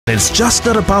It's just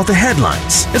not about the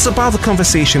headlines. It's about the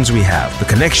conversations we have, the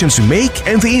connections we make,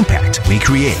 and the impact we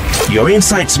create. Your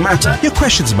insights matter, your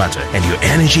questions matter, and your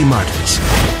energy matters.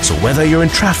 So whether you're in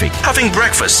traffic, having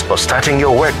breakfast, or starting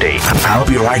your workday, I'll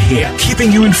be right here, keeping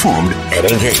you informed and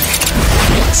engaged.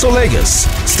 So Lagos,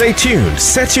 stay tuned,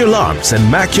 set your alarms, and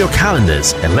mark your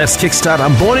calendars, and let's kickstart our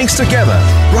mornings together,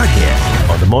 right here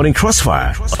on the Morning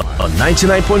Crossfire on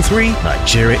 99.3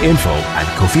 Nigeria Info and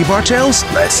Kofi Bartels.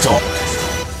 Let's talk.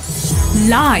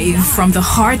 Live from the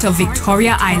heart of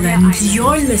Victoria Island,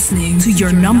 you're listening to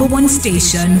your number one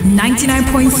station,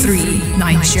 99.3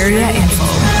 Nigeria Info.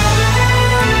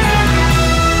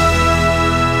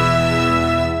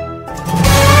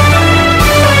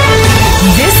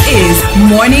 This is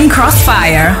Morning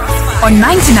Crossfire on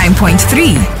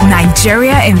 99.3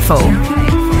 Nigeria Info.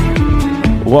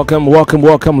 Welcome,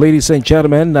 ladies and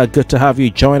gentlemen. Good to have you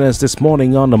join us this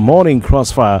morning on the Morning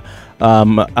Crossfire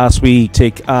as we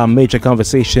take our major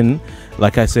conversation.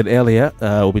 Like I said earlier,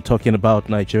 we'll be talking about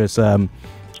Nigeria's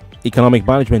economic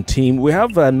management team. We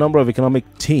have a number of economic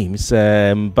teams,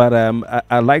 but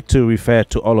I like to refer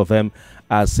to all of them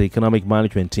as the economic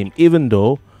management team, even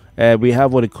though we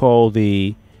have what we call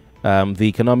the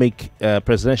economic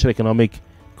Presidential Economic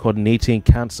Coordinating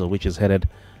Council, which is headed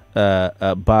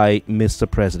by Mr.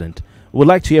 President. We'd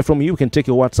like to hear from you. We can take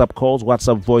your WhatsApp calls,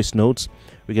 WhatsApp voice notes.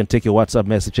 We can take your WhatsApp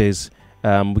messages.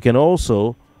 We can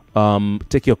also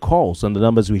take your calls on the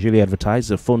numbers we usually advertise.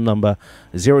 The phone number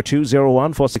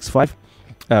 0201 465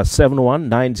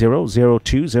 7190,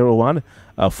 0201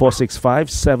 465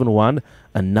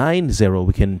 7190.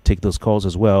 We can take those calls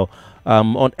as well.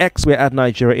 On X, we're at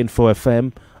Nigeria Info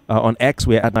FM. On X,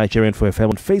 we're at Nigeria Info FM.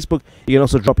 On Facebook, you can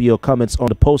also drop your comments on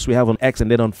the post we have on X and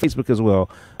then on Facebook as well.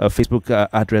 Facebook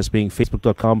address being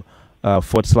facebook.com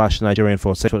 / Nigeria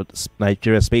Info,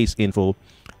 Nigeria Space Info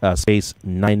space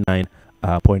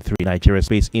 99.3, Nigeria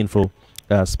Space Info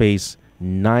space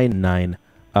 99.3.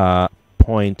 I'd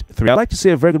like to say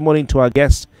a very good morning to our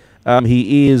guest.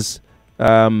 He is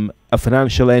a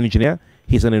financial engineer.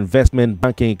 He's an investment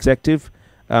banking executive.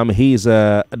 He is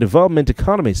a development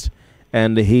economist.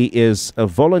 And he is a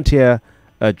volunteer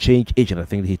change agent. I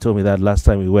think he told me that last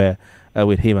time we were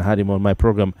with him. I had him on my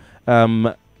program.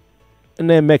 Nnaemeka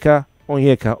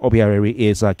Obiaraeri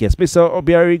is our guest. Mr.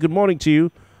 Obiaraeri, good morning to you.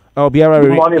 Obiaraeri,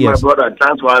 good morning, yes. My brother.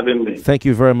 Thanks for having me. Thank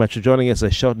you very much for joining us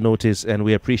at short notice, and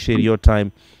we appreciate your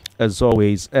time as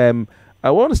always. I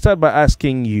want to start by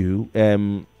asking you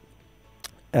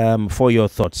for your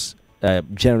thoughts,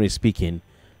 generally speaking,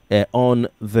 on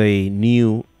the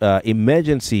new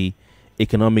emergency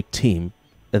economic team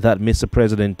that Mr.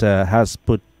 President has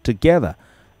put together.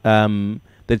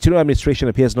 The Tinubu administration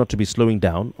appears not to be slowing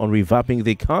down on revamping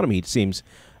the economy, it seems.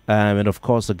 And of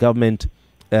course, the government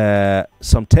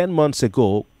some 10 months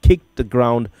ago kicked the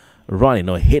ground running,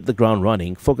 or hit the ground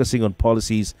running, focusing on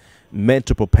policies meant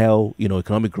to propel,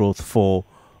 economic growth for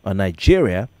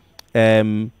Nigeria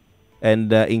and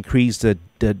increase the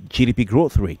GDP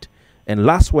growth rate. And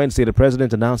last Wednesday, the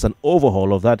president announced an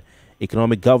overhaul of that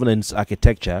economic governance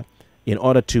architecture in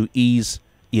order to ease,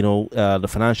 the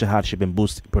financial hardship and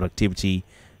boost productivity,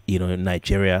 in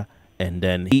Nigeria. And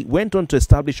then he went on to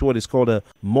establish what is called a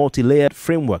multi-layered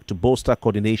framework to bolster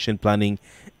coordination, planning,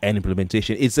 and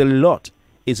implementation. It's a lot,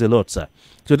 sir.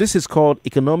 So this is called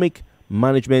Economic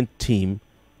Management Team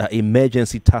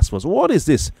Emergency Task Force. What is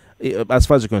this, as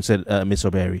far as you're concerned, Mr.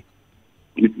 Obiaraeri?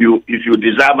 If you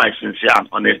desire my sincere and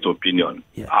honest opinion,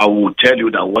 yeah, I will tell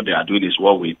you that what they are doing is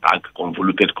what we tag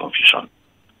convoluted confusion.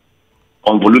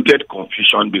 Convoluted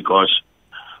confusion, because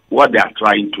what they are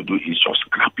trying to do is just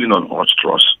grappling on all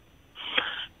straws.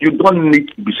 You don't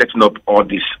need to be setting up all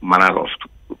this manner of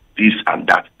this and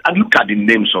that. And look at the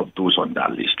names of those on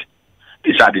that list.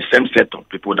 These are the same set of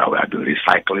people that we have been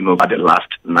recycling over the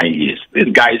last 9 years.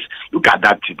 These guys, look at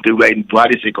that team. They were in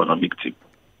Buhari's economic team,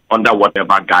 under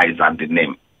whatever guise and the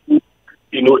name.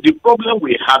 The problem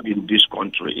we have in this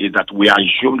country is that we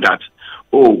assume that,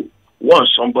 once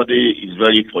somebody is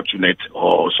very fortunate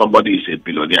or somebody is a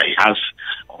billionaire, he has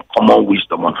common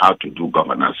wisdom on how to do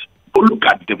governance. But look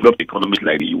at developed economies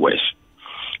like the US.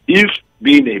 If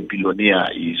being a billionaire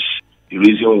is the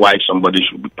reason why somebody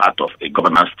should be part of a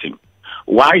governance team,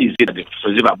 why is it that the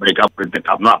successive American president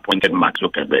have not appointed Mark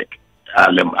Zuckerberg,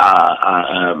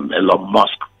 Elon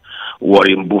Musk,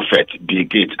 Warren Buffett, Bill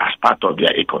Gates as part of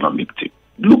their economic team?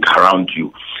 Look around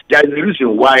you. There is a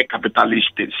reason why capitalist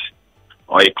states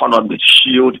or economists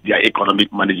shield their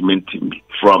economic management team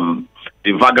from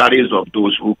the vagaries of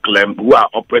those who are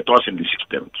operators in the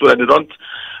system, so that they don't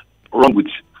run with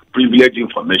privileged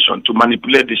information to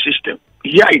manipulate the system.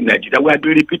 Here in Nigeria, we have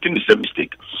been repeating the same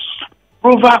mistake.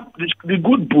 Proverbs, the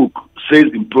good book says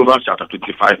in Proverbs chapter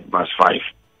 25, verse 5,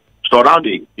 surround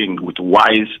a king with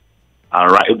wise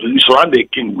and right. You surround a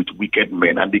king with wicked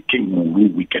men, and the king will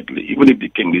rule wickedly, even if the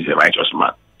king is a righteous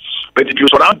man. But if you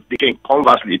surround the king,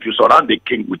 conversely, if you surround the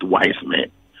king with wise men,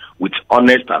 with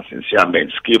honest and sincere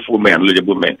men, skillful men, and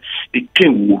knowledgeable men, the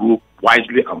king will rule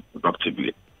wisely and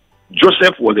productively.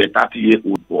 Joseph was a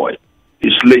 30-year-old boy, a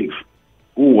slave,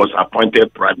 who was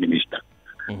appointed prime minister.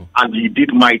 And he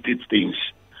did mighty things,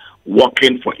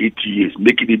 working for 80 years,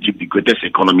 making Egypt the greatest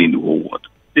economy in the whole world.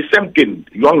 The same thing,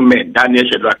 young men, Daniel,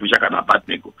 Shadrach, Meshach, and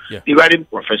Abednego, they weren't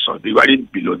professors, they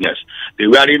weren't billionaires, they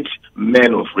weren't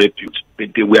men of repute,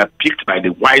 but they were picked by the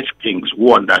wise kings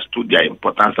who understood their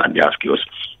importance and their skills.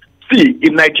 See,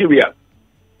 in Nigeria,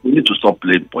 we need to stop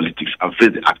playing politics and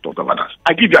face the act of governance.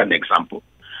 I give you an example.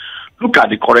 Look at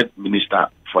the current minister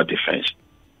for defense.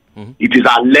 It is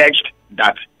alleged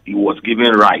that he was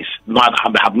giving rice.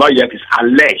 Have not yet. It's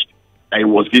alleged that he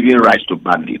was giving rice to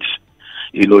bandits,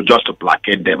 just to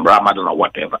placate them, Ramadan or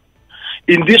whatever.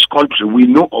 In this country, we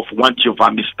know of one chief of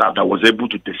army staff that was able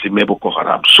to decimate Boko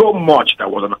Haram so much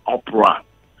that was an uproar.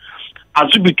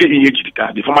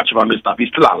 Nnaemeka, the former chief of army staff, is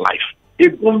still alive. A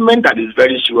government that is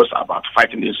very serious about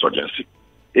fighting insurgency,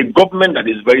 a government that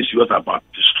is very serious about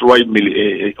destroying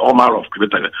Omar of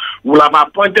Kreta, will have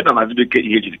appointed Nnaemeka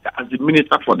as the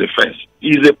Minister for Defense. He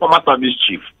is a former service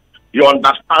chief. He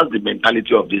understands the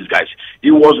mentality of these guys.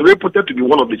 He was reputed to be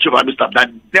one of the chief of army staff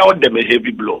that dealt them a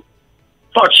heavy blow.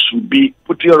 Such should be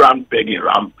putting round peg in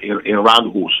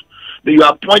round holes. You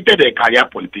appointed a career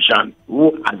politician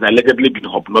who has allegedly been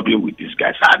hobnobbing with these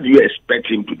guys. How do you expect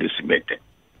him to decimate them?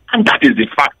 And that is the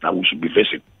fact that we should be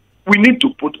facing. We need to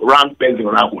put round pegs in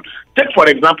round holes. Take, for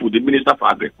example, the Minister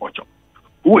for Agriculture,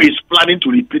 who is planning to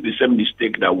repeat the same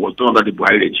mistake that was done under the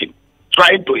Buhari regime,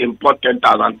 trying to import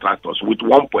 10,000 tractors with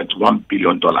 $1.1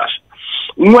 billion.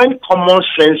 When common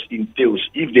sense entails,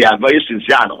 if they are very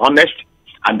sincere and honest,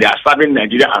 and they are serving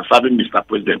Nigeria and serving Mr.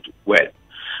 President well,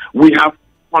 we have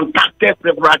contacted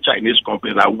several Chinese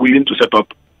companies that are willing to set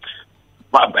up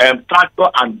tractor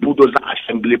and bulldozer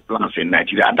assembly plants in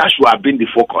Nigeria, and that should have been the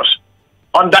focus.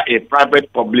 Under a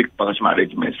private-public partnership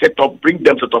arrangement, bring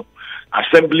them set up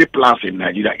assembly plants in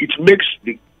Nigeria. It makes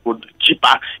the food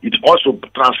cheaper. It also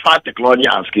transfers technology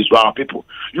and skills to our people.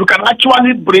 You can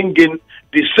actually bring in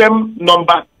the same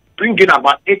number, bring in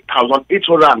about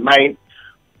 8,809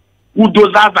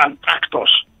 bulldozers and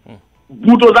tractors.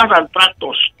 Bulldozers and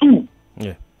tractors too.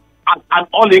 Yeah. An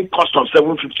all-in cost of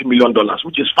 $750 million,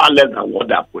 which is far less than what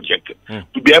they are projected,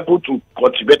 to be able to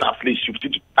cultivate at least 50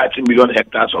 to 30 million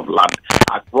hectares of land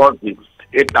across the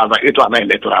 8,809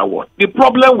 electoral ward. The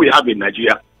problem we have in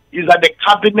Nigeria is that the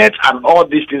cabinet and all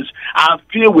these things are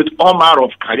filled with all manner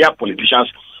of career politicians,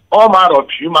 all manner of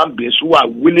human beings who are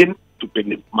willing to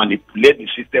manipulate the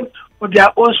system for their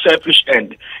own selfish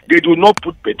end. They do not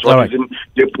put patriotism,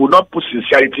 they do not put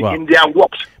sincerity in their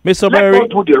works. Mr. Obiaraeri,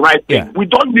 let's do the right thing. Yeah. We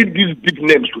don't need these big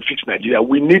names to fix Nigeria.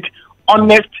 We need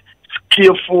honest,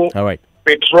 skillful,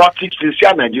 patriotic,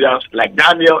 sincere Nigerians like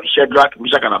Daniel, Shadrach,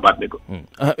 Meshach, and Abednego.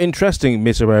 Interesting,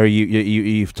 Mr. Obiaraeri,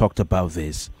 you've talked about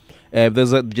this.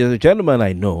 There's a gentleman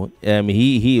I know.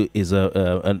 He is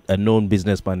a known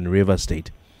businessman in River State,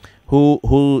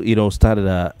 who started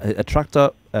a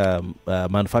tractor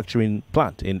manufacturing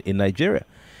plant in Nigeria.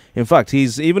 In fact,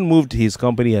 he's even moved his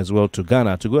company as well to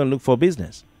Ghana to go and look for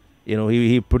business.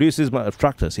 He produces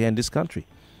tractors here in this country.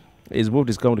 He's moved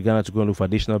his company to Ghana to go and look for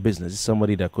additional business. He's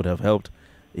somebody that could have helped,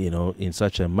 in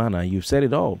such a manner. You've said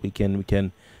it all. We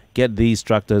can get these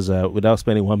tractors without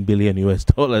spending $1 billion US,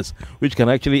 which can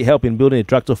actually help in building a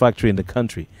tractor factory in the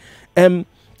country.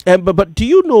 But do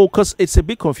you know, because it's a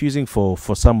bit confusing for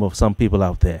some people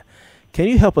out there, can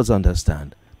you help us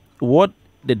understand what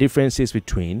the difference is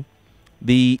between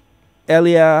the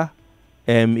earlier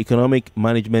economic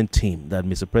management team that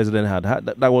Mr. President had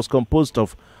that was composed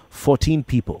of 14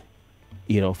 people,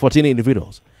 14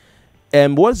 individuals,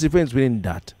 and what's the difference between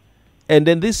that and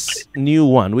then this new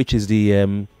one, which is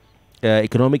the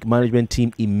economic management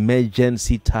team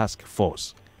emergency task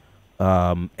force,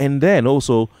 and then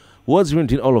also what's the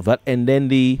difference between all of that and then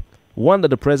the one that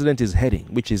the president is heading,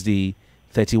 which is the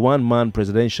 31-man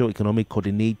Presidential Economic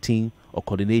Coordination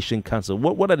Council?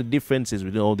 What are the differences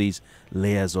between all these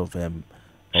layers of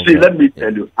See, let me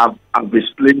tell you, I've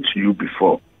explained to you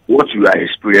before, what you are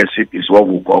experiencing is what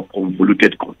we call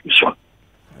convoluted confusion.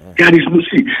 There is no,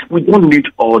 see, we don't need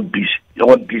all these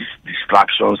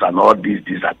distractions and all this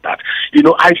and that.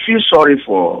 I feel sorry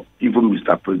for even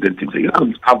Mr. President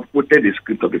himself. I've quoted the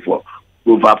scripture before,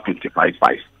 Proverbs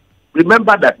 25:5.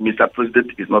 Remember that Mr.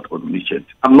 President is not omniscient.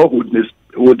 I'm not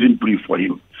holding brief for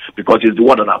him because he's the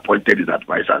one that appointed his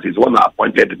advisors. He's the one that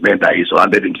appointed the men that he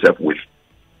surrounded himself with.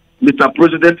 Mr.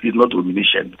 President is not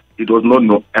omniscient. He does not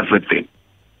know everything.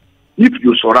 If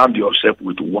you surround yourself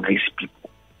with wise people,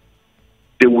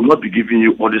 they will not be giving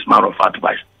you all this amount of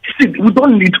advice. See, we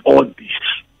don't need all this.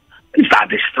 These are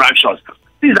distractions.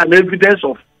 These are evidence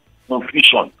of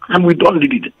confusion, and we don't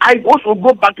need it. I also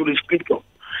go back to the scripture.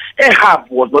 Ahab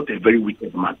was not a very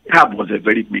wicked man. Ahab was a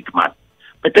very weak man.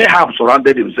 But Ahab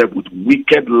surrounded himself with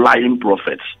wicked, lying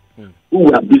prophets who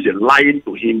were busy lying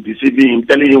to him, deceiving him,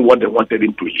 telling him what they wanted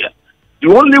him to hear.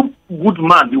 The only good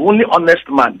man, the only honest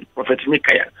man, the prophet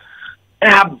Micaiah,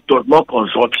 Ahab does not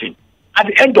consult him. At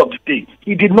the end of the day,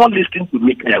 he did not listen to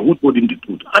Micaiah, who told him the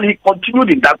truth. And he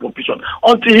continued in that confusion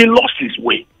until he lost his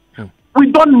way.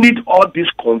 We don't need all this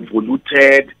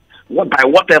convoluted, by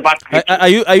whatever. Are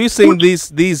you saying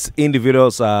these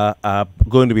individuals are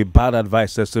going to be bad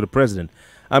advisors to the president?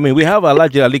 I mean, we have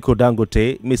Alhaji Aliko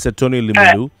Dangote, Mr. Tony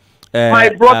Limulu. My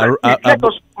brother,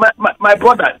 my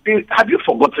brother, have you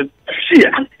forgotten? See,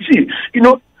 you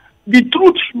know, the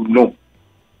truth you know,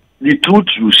 the truth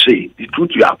you say, the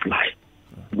truth you apply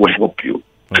will help you.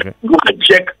 Okay. Go and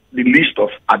check the list of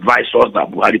advisors that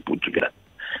Buhari put together.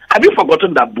 Have you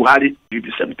forgotten that Buhari did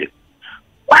the same thing?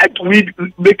 Why do we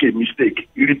make a mistake?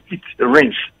 Repeat,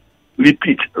 rinse.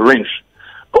 Repeat, rinse.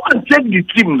 Go and check the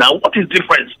team now. What is the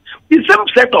difference? The same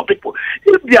set of people.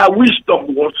 If their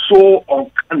wisdom was so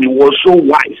uncanny, was so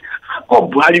wise, how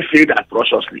come Buhari failed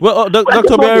atrociously? Well,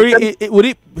 Dr. Obiaraeri,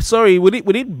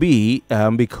 would it be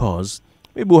because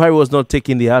maybe Buhari was not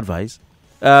taking the advice?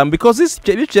 Because these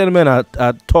gentlemen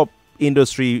are top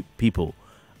industry people.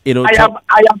 You know, I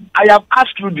have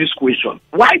asked you this question.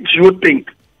 Why do you think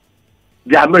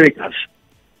the Americans?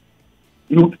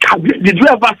 Did you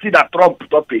ever see that Trump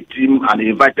put up a team and he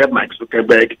invited Mike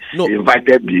Zuckerberg, no. He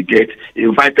invited Bill Gates, he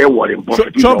invited Warren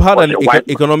Buffett? Trump had an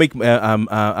economic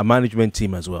management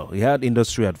team as well. He had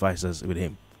industry advisors with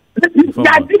him. They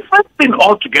are different things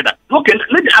altogether. Okay,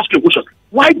 let me ask you a question.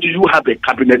 Why do you have a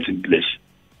cabinet in place?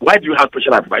 Why do you have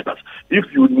special advisors?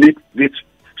 If you need this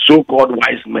so-called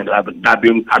wise men that have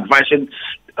been advising,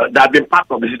 that have been part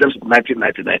of the system since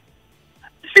 1999.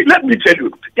 See, let me tell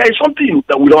you, there is something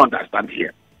that we don't understand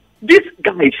here. These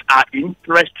guys are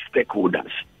interest stakeholders.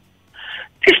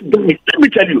 These guys, let me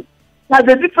tell you, there's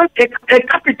a difference. A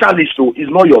capitalist is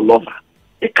not your lover.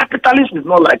 A capitalist is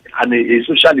not like a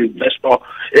social investor.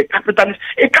 A capitalist,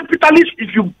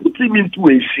 if you put him into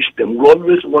a system, we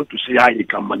always want to see how he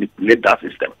can manipulate that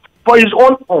system for his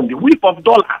own the whip of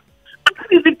dollar. That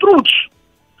is the truth.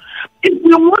 If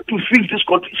we want to fix this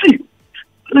country, see,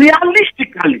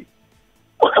 realistically,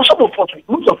 most of us,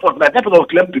 like that,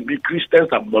 claim to be Christians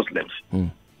and Muslims.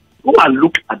 Go and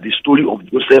look at the story of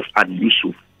Joseph and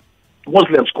Yusuf.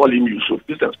 Muslims call him Yusuf,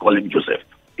 Christians call him Joseph.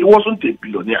 He wasn't a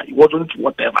billionaire, he wasn't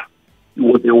whatever. He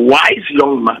was a wise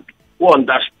young man who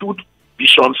understood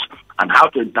visions and how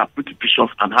to interpret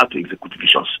visions and how to execute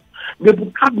visions.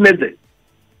 Nebuchadnezzar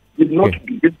did not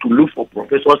begin to look for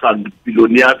professors and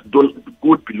billionaires,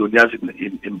 gold billionaires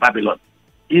in Babylon.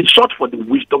 He sought for the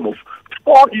wisdom of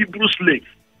 4 Hebrew slaves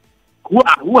who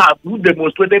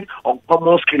demonstrated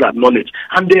uncommon skill and knowledge,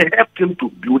 and they helped him to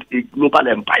build a global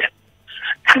empire.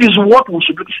 That is what we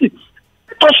should do. See,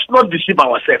 let us not deceive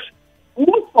ourselves.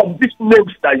 Most of these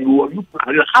names that you are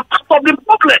part of the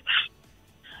problems.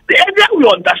 The area we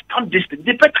understand this,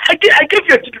 I gave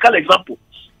you a typical example.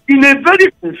 In a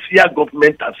very sincere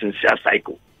government and sincere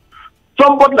cycle,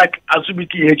 somebody like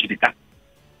Azubike Ejika,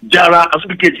 Jara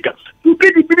Azubike Ejika, to be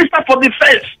the minister for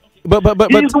defense. But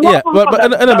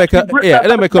Nnaemeka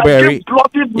Obiaraeri.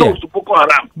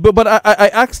 But I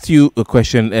asked you a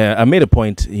question. I made a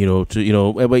point, but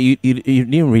you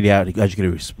didn't really actually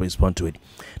respond to it.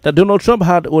 That Donald Trump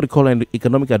had what they call an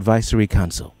economic advisory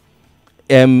council,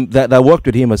 that worked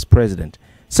with him as president.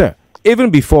 Sir, even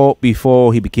before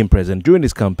he became president, during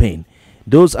his campaign,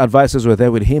 those advisors were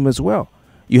there with him as well.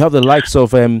 You have the likes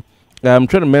of I'm trying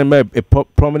to remember a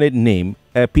prominent name,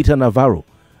 Peter Navarro.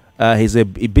 He's a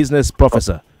business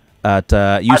professor at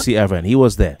UC Irvine. He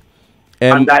was there.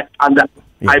 I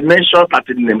mentioned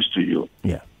 13 names to you.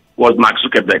 Yeah. Was Mark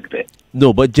Zuckerberg there?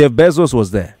 No, but Jeff Bezos was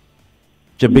there.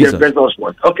 Jeff Bezos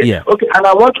was. Okay. Yeah. Okay. And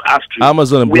I want to ask you,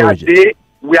 Amazon and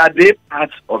we are they part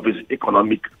of his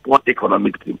economic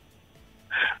team?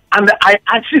 And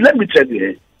let me tell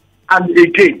you, and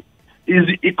again, is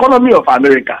the economy of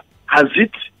America, has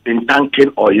it been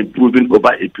tanking or improving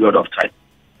over a period of time?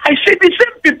 I say the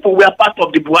same people were part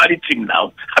of the Buhari team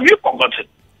now. Have you forgotten?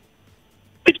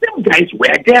 The same guys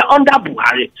were there under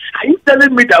Buhari. Are you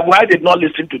telling me that Buhari did not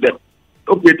listen to them?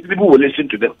 Okay, people will listen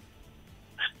to them.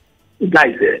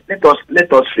 Guys,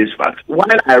 let us face facts. While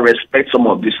I respect some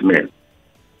of these men,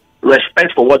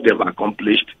 respect for what they've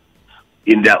accomplished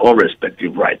in their own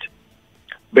respective right,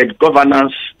 but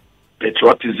governance,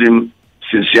 patriotism,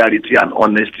 sincerity, and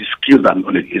honesty, skills and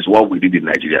knowledge is what we did in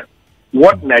Nigeria.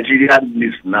 What Nigeria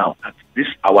needs now at this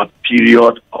our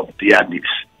period of their needs,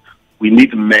 we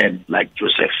need men like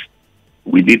Joseph.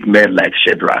 We need men like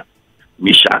Shadrach,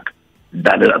 Meshach,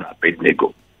 Daniel, and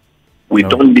Abednego. We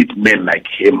don't need men like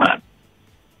Haman,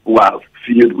 who are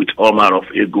filled with all manner of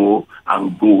ego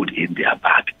and gold in their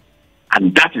bag.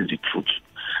 And that is the truth.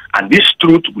 And this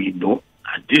truth we know,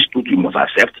 and this truth we must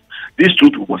accept, this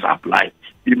truth we must apply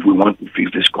if we want to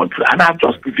fix this country. And I've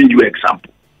just given you an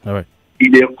example. All right.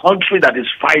 In a country that is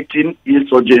fighting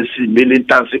insurgency,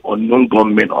 militancy, unknown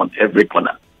government on every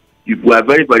corner, if we are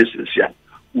very, very sincere,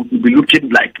 we will be looking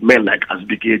like men like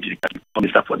Asbike,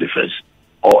 Minister for Defense,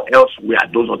 or else we are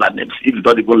those other names, if you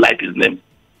don't even like his name.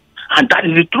 And that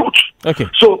is the truth. Okay.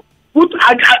 So,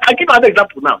 I give another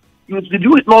example now. Did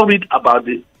you not read about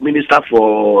the Minister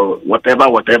for whatever,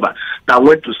 that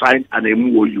went to sign an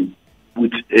MOU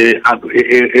with a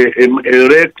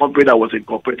rare company that was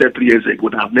incorporated 3 years ago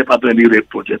that have never done any rail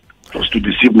project, just to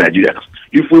deceive Nigerians?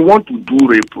 If we want to do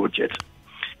rail projects,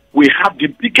 we have the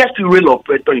biggest rail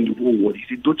operator in the whole world.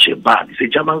 It's a Deutsche Bahn. It's a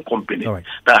German company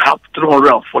that have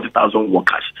 340,000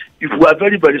 workers. If we are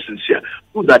very, very sincere,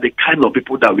 those are the kind of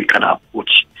people that we can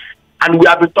approach. And we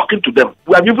have been talking to them.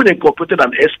 We have even incorporated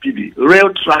an SPV,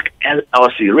 Rail Track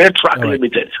LLC, Rail Track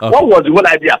Limited. Okay. What was the whole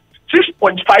idea?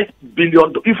 $6.5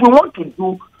 billion. If we want to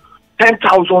do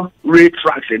 10,000 rail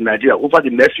tracks in Nigeria over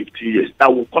the next 50 years,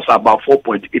 that will cost about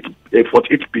 $48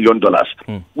 billion.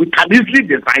 We can easily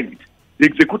design it,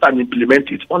 execute and implement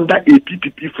it under a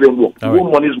PPP framework. More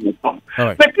monies will come.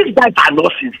 But these guys are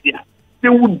not sincere. They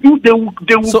will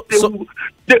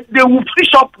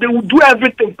fish up, they will do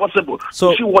everything possible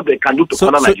to see what they can do to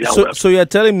corner Nigeria. So you're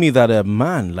telling me that a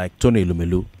man like Tony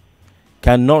Elumelu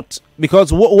cannot,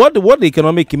 because what the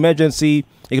economic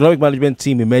management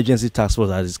team emergency task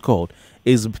force, as it's called,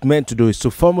 is meant to do is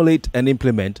to formulate and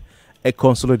implement a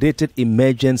consolidated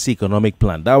emergency economic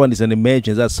plan. That one is an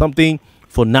emergency. That's something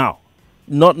for now.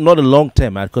 Not a long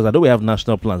term, because I know we have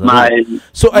national plans.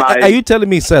 Are you telling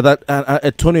me, sir,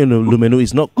 that Tony Elumelu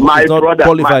is not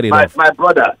qualified enough? My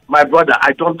brother,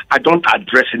 I don't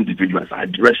address individuals. I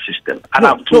address systems.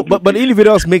 But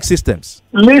individuals make systems.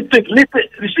 Listen.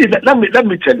 See, let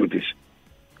me tell you this.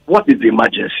 What is the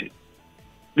emergency?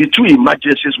 The two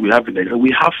emergencies we have in Nigeria,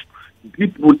 we have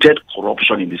deep-rooted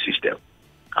corruption in the system,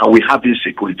 and we have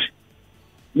insecurity.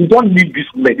 You don't need this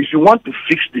men. If you want to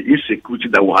fix the insecurity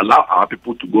that will allow our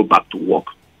people to go back to work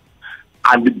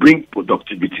and bring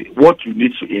productivity, what you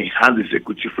need to enhance the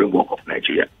security framework of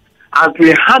Nigeria. And to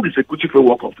enhance the security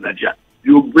framework of Nigeria,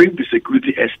 you bring the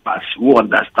security experts who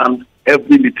understand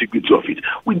every nitty-gritty of it.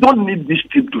 We don't need this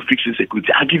team to fix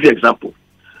insecurity. I'll give you an example.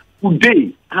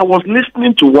 Today, I was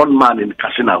listening to one man in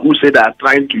Katsina who said they are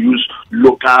trying to use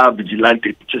local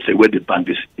vigilante to chase away the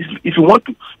bandits. If you want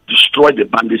to destroy the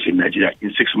bandits in Nigeria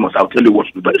in 6 months, I'll tell you what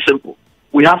to do. Very simple.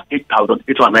 We have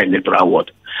 8,809 electoral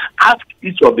ward. Ask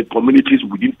each of the communities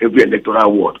within every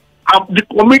electoral ward. The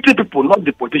community people, not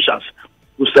the politicians,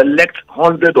 to select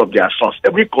 100 of their sons.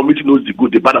 Every community knows the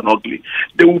good, the bad, and ugly.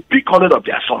 They will pick 100 of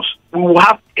their sons. We will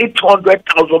have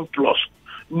 800,000 plus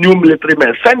new military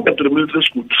men. Send them to the military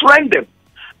school, train them,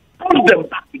 put them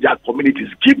back to their communities,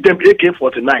 give them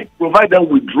AK-49, provide them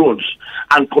with drones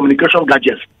and communication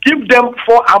gadgets, give them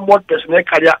 4 armored personnel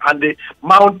carrier and the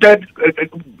mounted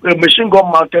machine gun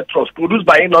mounted trucks produced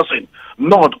by Innocent,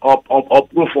 not of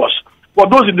Proforce. For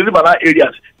those in the river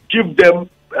areas, give them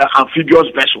amphibious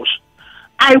vessels.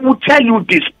 I will tell you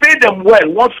this, pay them well,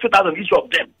 150,000 each of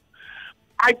them.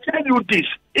 I tell you this,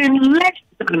 in less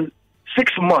than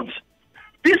 6 months,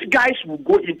 these guys will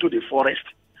go into the forest,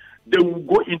 they will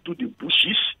go into the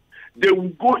bushes, they will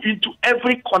go into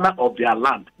every corner of their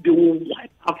land. They will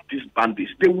wipe out these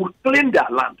bandits. They will clean their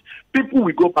land. People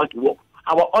will go back to work.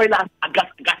 Our oil and gas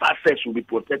assets will be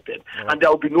protected, and there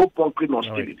will be no concrete nor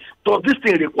stealing. Does this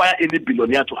thing require any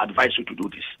billionaire to advise you to do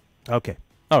this? Okay.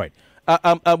 All right.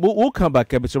 We'll come back,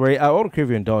 Mr. Murray. I want to crave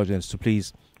your indulgence to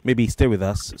please maybe stay with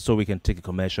us so we can take a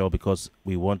commercial, because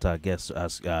we want our guests,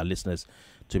 as listeners,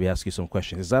 to be asking you some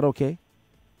questions. Is that okay?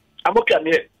 I'm okay. I'm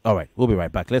here. All right, we'll be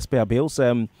right back. Let's pay our bills.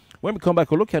 When we come back,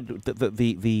 we'll look at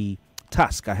the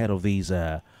task ahead of these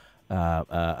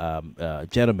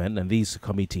gentlemen and these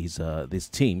committees, these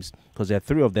teams, because there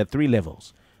are 3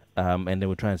 levels, and then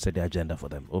we'll try and set the agenda for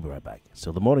them. We'll be right back.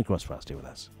 So the Morning Crossfire, stay with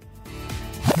us.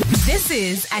 This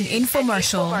is an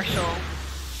infomercial.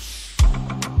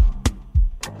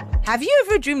 Have you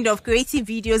ever dreamed of creating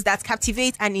videos that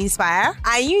captivate and inspire?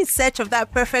 Are you in search of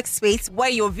that perfect space where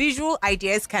your visual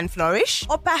ideas can flourish?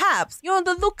 Or perhaps you're on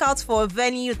the lookout for a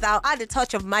venue that'll add a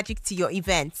touch of magic to your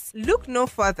events? Look no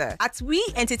further. At We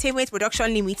Entertainment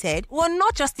Production Limited, we're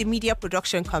not just a media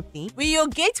production company, we're your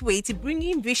gateway to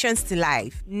bringing visions to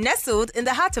life. Nestled in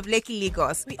the heart of Lekki,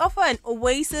 Lagos, we offer an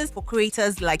oasis for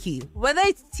creators like you. Whether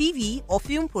it's TV or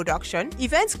film production,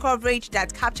 event coverage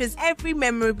that captures every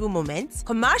memorable moment,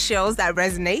 commercials that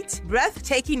resonate,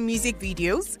 breathtaking music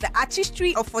videos, the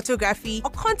artistry of photography, or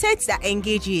content that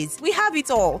engages. We have it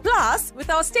all. Plus,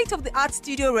 with our state-of-the-art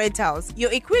studio rentals,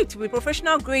 you're equipped with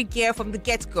professional-grade gear from the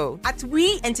get-go. At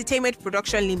We Entertainment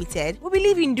Production Limited, we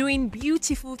believe in doing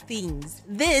beautiful things.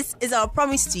 This is our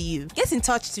promise to you. Get in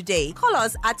touch today. Call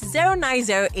us at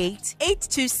 0908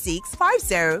 826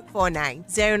 5049,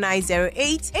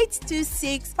 0908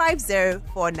 826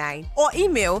 5049, or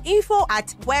email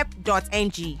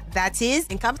info@web.ng. That is,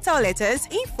 in capital letters,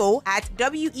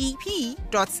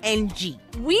 info@wep.ng.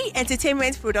 We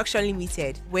Entertainment Production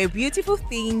Limited, where beautiful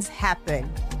things happen.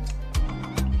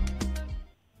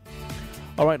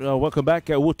 All right, welcome back.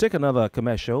 We'll take another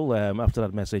commercial after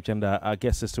that message, and our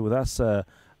guest is still with us. Dr.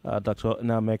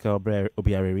 Nnaemeka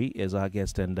Obiaraeri is our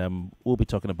guest, and we'll be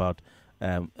talking about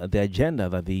the agenda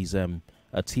that these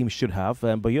teams should have.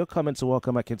 But your comments are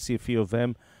welcome. I can see a few of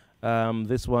them.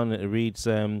 This one reads,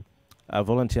 I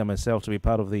volunteer myself to be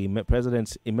part of the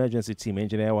President's Emergency Team,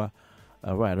 Engineer. Right,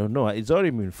 I don't know. It's already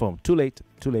been informed. Too late.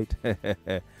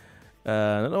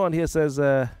 Another one here says,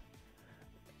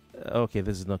 okay,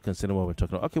 this is not considered what we're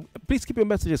talking about. Okay, please keep your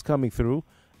messages coming through,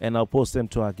 and I'll post them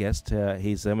to our guest.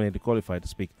 He's eminently qualified to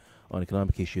speak on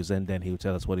economic issues, and then he'll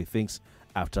tell us what he thinks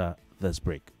after this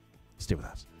break. Stay with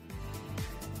us.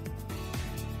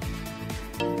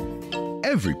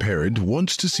 Every parent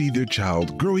wants to see their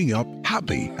child growing up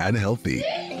happy and healthy.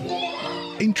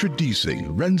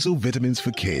 Introducing Renzo Vitamins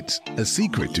for Kids, a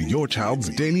secret to your child's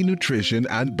daily nutrition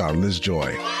and boundless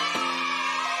joy.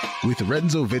 With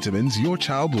Renzo Vitamins, your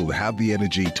child will have the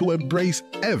energy to embrace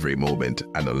every moment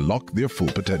and unlock their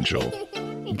full potential.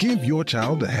 Give your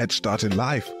child a head start in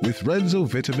life with Renzo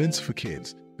Vitamins for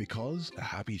Kids, because a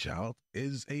happy child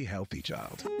is a healthy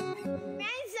child.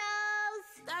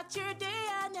 Start your day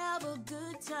and have a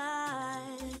good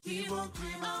time. Kivo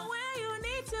Creamer. Where you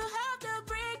need to have the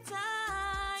break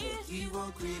time.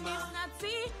 Kivo Creamer. It's not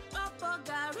tea, but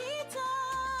Garita.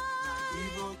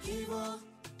 Kivo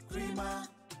Creamer.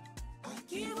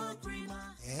 Kivo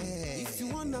Creamer. Hey. If you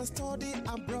wanna study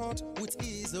abroad with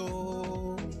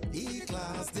Izzo,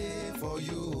 E-class day for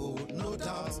you, no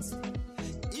doubt.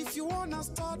 If you wanna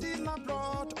study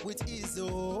abroad with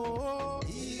Izzo,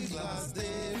 E-class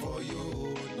day for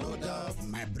you, no doubt.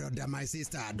 My brother, my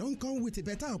sister, don't come with a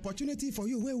better opportunity for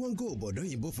you where one go, but don't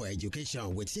you go for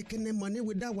education with shaking the money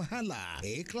without wahala.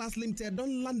 A-class limited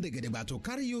don't land the to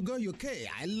carry you go UK,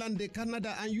 Ireland,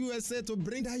 Canada, and USA to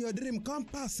bring down your dream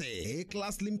compass.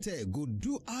 A-class limited go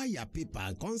do all your paper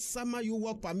and consumer you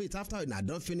work permit after you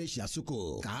don't finish your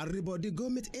suko. Carry body go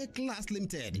meet A-class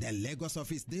limited. The Lagos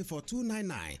office day for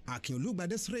 299. Akinlugba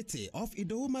Desrete off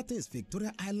Idowu Martins,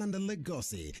 Victoria Island,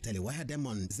 Lagos. Telewire them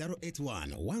on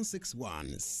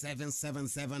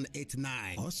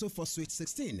 081-161-77789. Also for Suite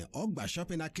 16, Ogba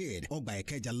Shopping Arcade, Ogba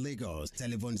Ikeja, Lagos.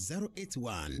 Telephone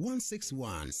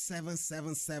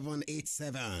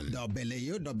 081-161-77787.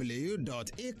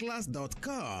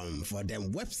 www.aclass.com for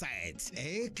them websites.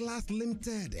 A-Class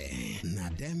Limited. Na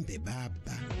dem be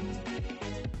baba.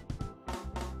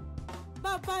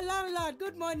 Papa landlord,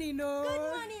 good morning, no. Good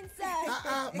morning,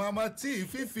 sir. Mama T,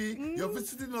 Fifi, you're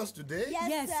visiting us today?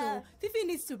 Yes, sir. So Fifi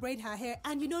needs to braid her hair,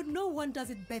 and no one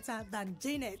does it better than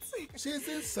Janet. She's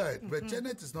inside, but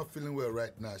Janet is not feeling well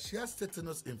right now. She has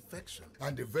tetanus infection,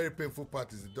 and the very painful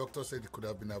part is the doctor said it could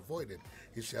have been avoided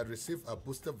if she had received her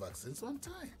booster vaccines on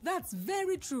time. That's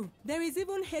very true. There is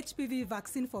even HPV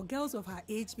vaccine for girls of her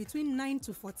age between 9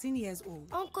 to 14 years old.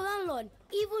 Uncle landlord,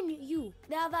 even you,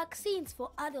 there are vaccines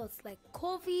for adults like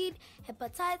COVID,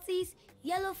 hepatitis,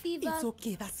 yellow fever. It's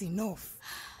okay, that's enough.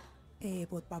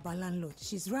 But Baba landlord,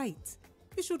 she's right.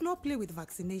 You should not play with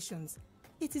vaccinations.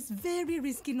 It is very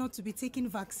risky not to be taking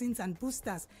vaccines and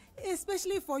boosters,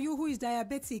 especially for you who is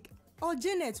diabetic, or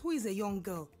Janet who is a young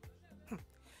girl.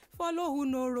 Follow who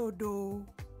no road though.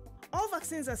 All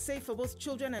vaccines are safe for both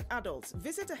children and adults.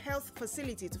 Visit a health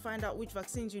facility to find out which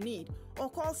vaccines you need, or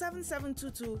call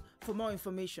 7722 for more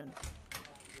information.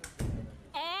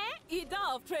 He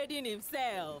done of trading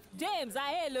himself. James,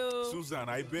 hello. Susan,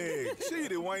 I beg. Say you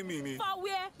dey whine me. For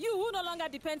where? You who no longer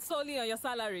depend solely on your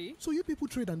salary. So you people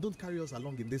trade and don't carry us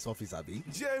along in this office, Abby?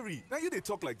 Jerry, now you they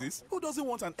talk like this? Who doesn't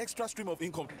want an extra stream of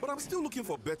income? But I'm still looking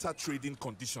for better trading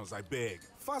conditions, I beg.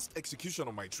 Fast execution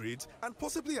of my trades and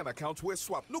possibly an account where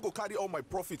swap no go carry all my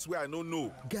profits where I no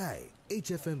know. Guy,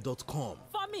 hfm.com.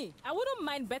 For me, I wouldn't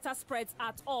mind better spreads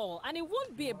at all, and it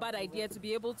won't be a bad idea to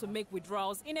be able to make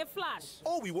withdrawals in a flash.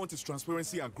 All we want is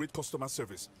transparency and great customer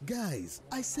service. Guys,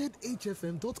 I said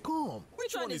hfm.com.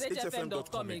 Which one is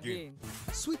hfm.com again?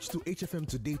 Switch to HFM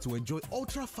today to enjoy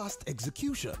ultra-fast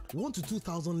execution, 1 to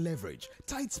 2,000 leverage,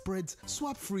 tight spreads,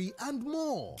 swap-free, and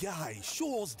more. Guy,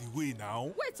 show us the way now.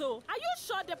 Wait, are you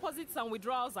sure deposits and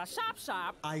withdrawals are sharp?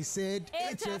 I said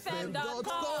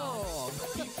hfm.com.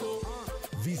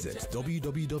 Visit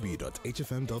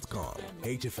www.hfm.com.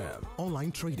 HFM,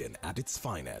 online trading at its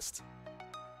finest.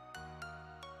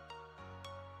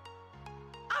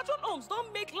 Adron Homes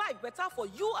don't make life better for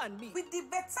you and me. With the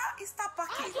better Easter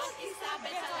package. Adron Easter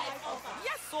Better Life offer.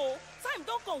 Yes, so time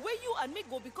don't come where you and me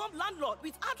go become landlord.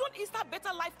 With Adron Easter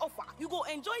Better Life offer, you go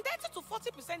enjoy 30 to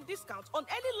 40% discount on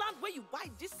any land where you buy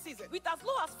this season. With as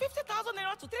low as 50,000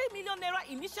 naira to 3 million naira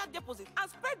initial deposit and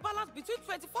spread balance between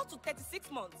 24 to 36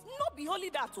 months. No be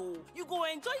only that, you go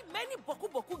enjoy many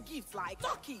boku gifts like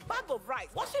turkey, bag of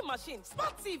rice, washing machine,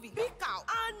 smart TV, big cow,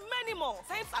 and many more.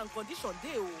 Terms and conditions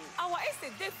dey. Our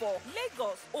estate dey for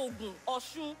Lagos, Ogun,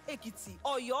 Osun, Ekiti,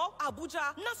 Oyo,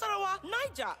 Abuja, Nasarawa,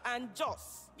 Niger, and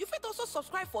Jos. You fit also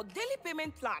subscribe for daily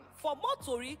payment plan. For more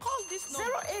tori, call this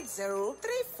number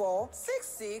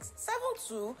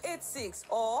 080-3466-7286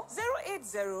 or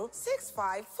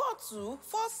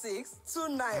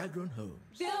 080-6542-4629. Adron Homes.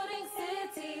 Building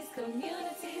cities,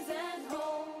 communities, and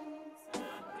homes.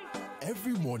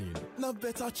 Every morning, na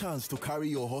better chance to carry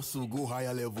your hustle go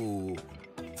higher level.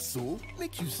 So,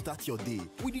 make you start your day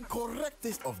with the correct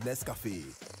taste of Nescafe.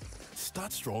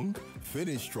 Start strong,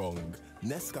 finish strong.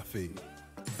 Nescafe.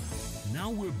 Now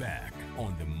we're back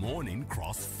on the Morning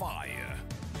Crossfire.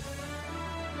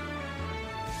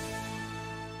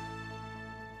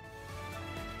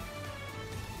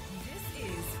 This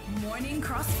is Morning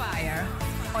Crossfire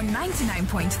on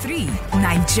 99.3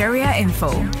 Nigeria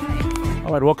Info.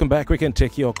 All right, welcome back. We can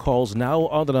take your calls now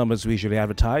on the numbers we usually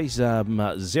advertise.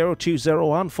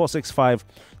 0201 465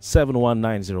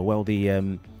 7190. Well,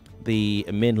 the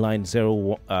main line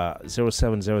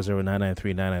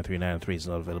 0700993993 is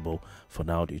not available for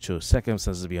now due to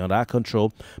circumstances beyond our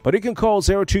control. But you can call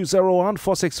 0201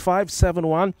 465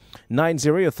 7190.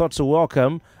 Your thoughts are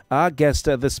welcome. Our guest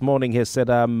this morning has said,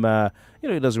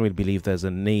 he doesn't really believe there's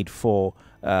a need for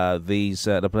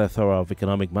the plethora of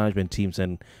economic management teams,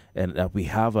 and we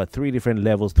have 3 different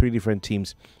levels, 3 different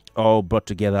teams, all brought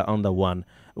together under one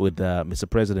with Mr.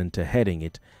 President heading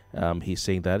it. He's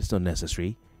saying that it's not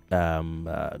necessary.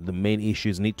 The main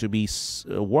issues need to be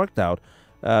worked out.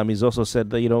 He's also said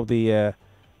that the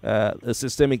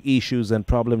systemic issues and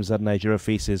problems that Nigeria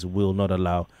faces will not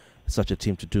allow such a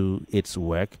team to do its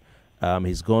work.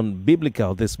 He's gone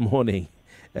biblical this morning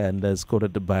and has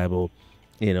quoted the Bible,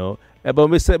 But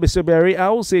Mr. Obiaraeri, I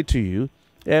will say to you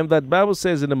that Bible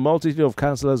says in the multitude of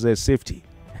counselors there's safety.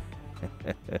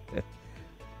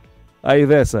 Are you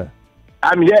there, sir?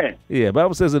 I'm here. Yeah,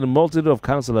 Bible says in the multitude of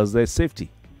counselors there's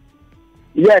safety.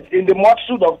 Yes, in the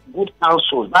multitude of good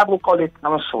counsels. Bible call it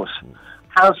counsels.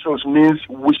 Counsels means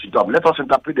wisdom. Let us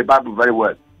interpret the Bible very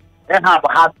well. Ahab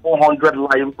had 400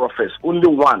 lying prophets. Only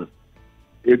one,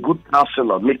 a good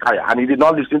counselor, Micaiah, and he did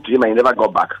not listen to him and he never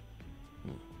got back.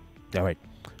 All right.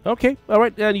 Okay. All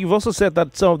right. And you've also said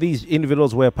that some of these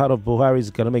individuals were part of Buhari's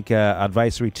economic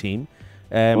advisory team.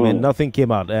 And nothing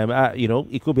came out.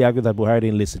 It could be argued that Buhari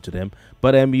didn't listen to them.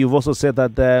 But you've also said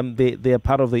that they are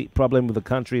part of the problem with the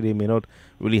country. They may not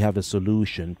really have the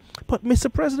solution. But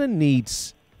Mr. President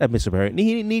needs, Mr. Obiaraeri,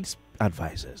 he needs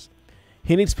advisors.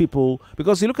 He needs people,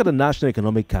 because you look at the National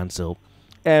Economic Council,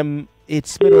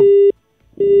 it's made of...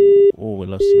 Oh, we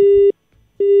lost him.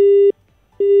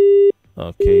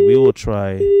 Okay, we will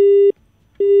try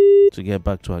to get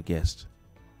back to our guest.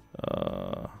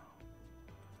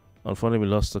 Unfortunately,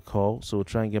 we lost the call, so we'll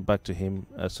try and get back to him.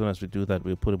 As soon as we do that,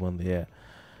 we'll put him on the air.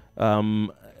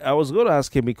 I was going to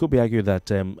ask him, it could be argued that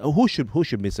who should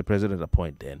Mr. President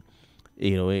appoint then,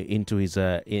 into his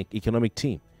economic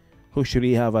team? Who should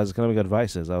he have as economic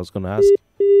advisors? I was going to ask.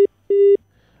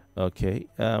 Okay.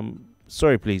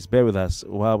 Sorry, please, bear with us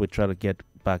while we try to get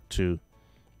back to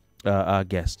our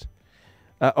guest.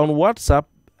 On WhatsApp,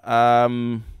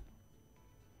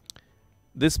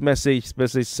 this message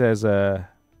says...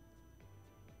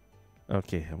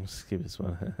 Okay, I'm going to skip this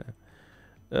one.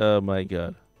 Oh, my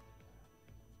God.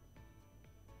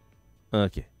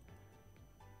 Okay.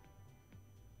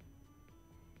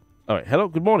 All right. Hello.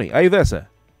 Good morning. Are you there, sir?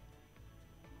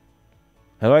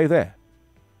 Hello. Are you there?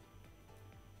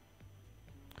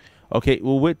 Okay.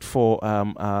 We'll wait for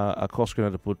a call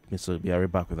screener to put Mr. Obiaraeri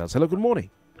back with us. Hello. Good morning.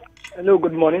 Hello.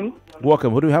 Good morning.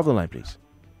 Welcome. Who do you have on the line, please?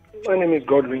 My name is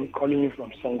Godwin, calling you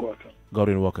from Songwater.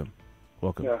 Godwin, welcome.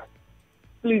 Welcome. Yeah.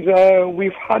 Please,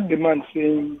 we've had the man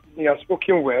saying he has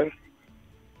spoken well,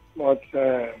 but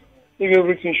if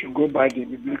everything should go by the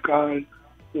biblical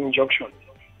injunction,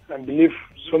 I believe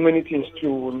so many things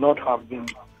too will not have been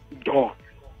done.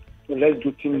 So let's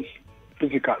do things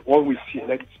physical. What we see,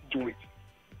 let's do it.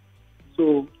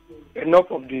 So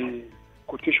enough of the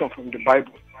quotation from the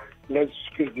Bible. Let's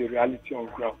face the reality on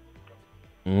ground.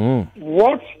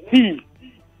 What he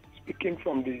speaking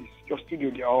from your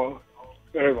studio there or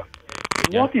wherever,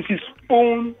 what is his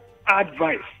own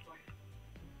advice?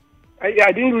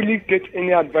 I didn't really get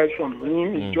any advice from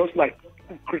him. It's just like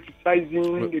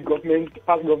criticizing the government,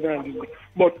 past government, and this.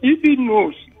 But if he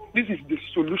knows this is the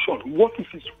solution, what is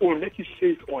his own? Let us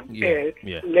say it on air.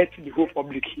 Yeah. Let the whole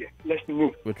public hear. Let's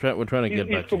know. We're trying to get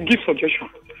back to give suggestion.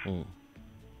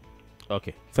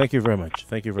 Okay. Thank you very much.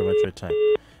 Thank you very much for your time.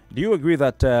 Do you agree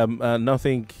that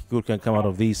nothing good can come out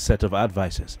of these set of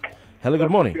advices? Hello,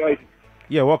 good morning.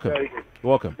 Yeah, welcome.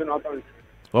 Welcome.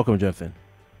 Welcome, Jonathan.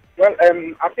 Well,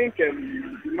 I think the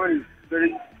man is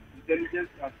very intelligent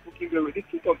and speaking very well. The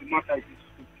truth of the matter is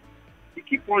this. We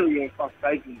keep on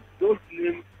emphasizing those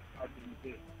names have been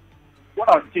there. What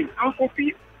has changed? And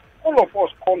Kofi, all of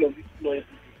us call on this law every day.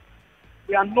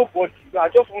 We are nobody. We are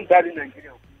just ordinary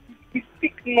Nigerians. We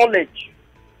seek knowledge.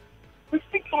 We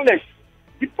seek knowledge.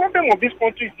 The problem of this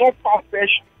country is not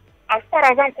far-fetched as far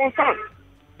as I'm concerned.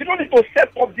 You don't need to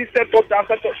set up this, set up that,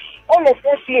 set up. All of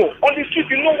us know. On the street,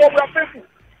 you know what we are paying for.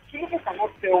 Tinubu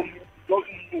cannot tell me he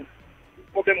doesn't know the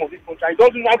problem of this country. He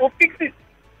doesn't know how to fix it.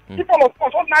 People, of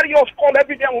course, ordinary us call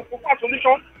every day and we provide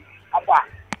solution. Abba.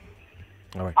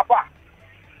 All right. Abba.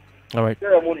 All right.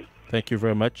 Ceremony. Thank you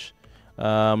very much.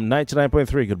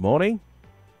 99.3, good morning.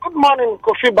 Good morning,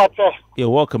 Kofi Bartels. You're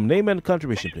welcome. Name and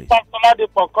contribution, please. Pastor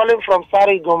Ladipo calling from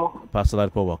Sarigomo. Pastor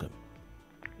Ladipo, welcome.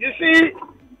 You see,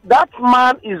 that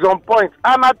man is on point,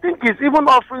 and I think he's even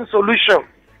offering solution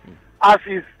as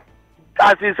he's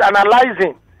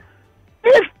analyzing.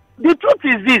 If the truth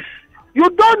is this, you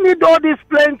don't need all this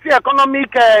plenty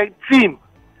economic team.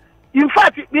 In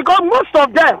fact, because most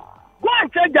of them go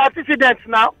and check their antecedents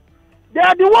now. They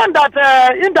are the one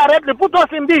that indirectly put us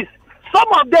in this. Some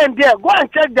of them there, go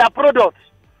and check their products.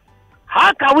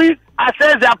 How can we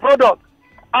assess their product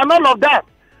and all of that?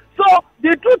 So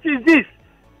the truth is this: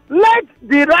 let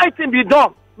the right thing be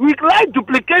done. We like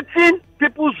duplicating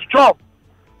people's job.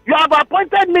 You have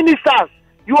appointed ministers.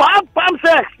 You have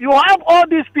PAMSEX. You have all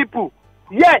these people.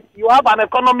 Yet you have an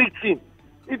economic team.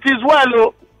 It is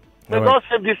well. May God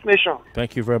save this nation.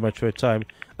 Thank you very much for your time.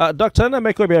 Dr.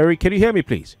 Nnaemeka Obiaraeri, can you hear me,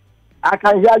 please? I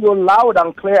can hear you loud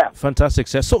and clear. Fantastic,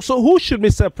 sir. So who should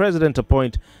Mr. President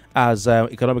appoint as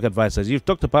economic advisors? You've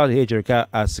talked about Obiaraeri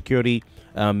as security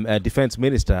defense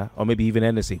minister, or maybe even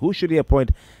NSC. Who should he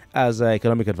appoint as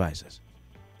economic advisors?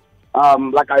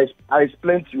 Like I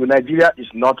explained to you, Nigeria is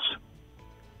not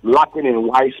lacking in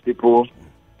wise people,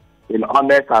 in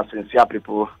honest and sincere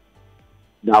people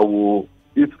that will,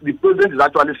 if the president is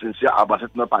actually sincere about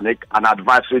setting up an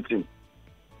advisory team,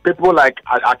 people like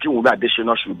Akinwumi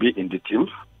Adesina should be in the team.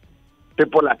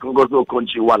 People like Ngozi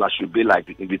Okonjo-Iweala should be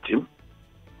in the team.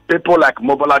 People like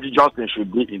Mobolaji Johnson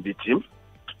should be in the team.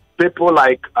 People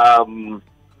like Arun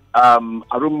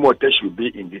Mote should be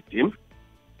in the team.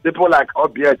 People like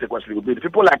Obiaraeri should be.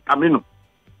 People like Aminu.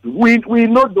 We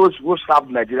know those who serve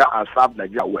Nigeria and serve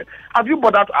Nigeria well. Have you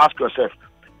bothered to ask yourself?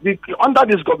 Under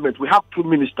this government, we have two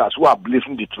ministers who are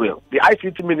blazing the trail. The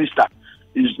ICT minister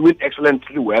is doing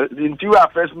excellently well. The Interior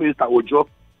Affairs Minister, Ojo,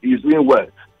 is doing well.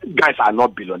 These guys are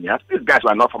not billionaires. These guys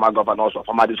were not former governors or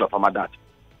former this or former that.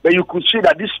 But you could see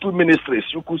that these two ministries,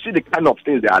 you could see the kind of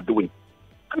things they are doing.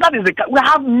 And that is we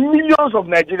have millions of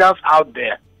Nigerians out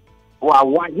there who are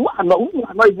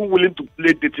not even willing to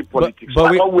play dirty politics.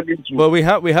 But we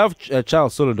have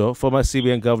Charles Soludo, former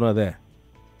CBN governor there.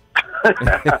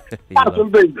 Charles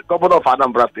Soludo is the governor of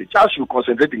Anambra State. Charles should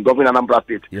concentrate in governing Anambra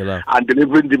State and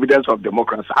delivering dividends of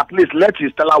democracy. At least let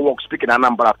his stellar work speak in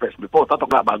Anambra first before we start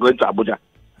talking about going to Abuja.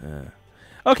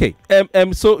 Okay.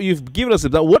 So you've given us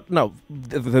that. What now?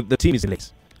 The team is in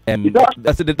place.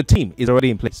 The team is already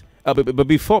in place. But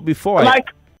before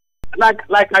like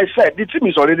I said, the team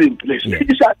is already in place. Yeah.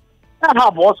 I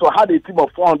have also had a team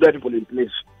of 400 people in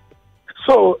place.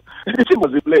 So the team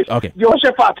was in place. Okay. The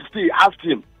Oshefat still asked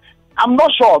him, I'm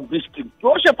not sure of this team. The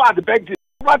Oshefat begged him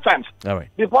times. All right.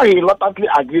 Before he reluctantly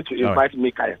agreed to invite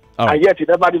Nnaemeka. And yet he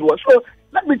never did one. So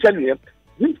let me tell you,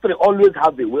 history always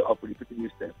has a way of repeating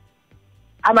itself.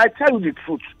 And I tell you the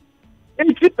truth,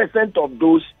 80% of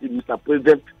those in Mr.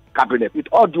 President's cabinet, with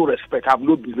all due respect, have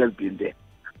no business being there.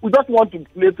 We just want to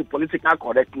play to political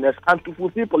correctness and to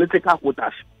fulfill political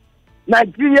quotas.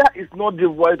 Nigeria is not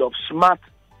devoid of smart,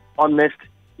 honest,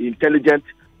 intelligent,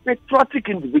 patriotic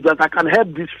individuals that can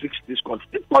help fix this country.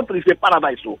 This country is a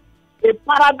paradise, so a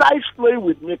paradise flowing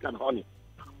with milk and honey.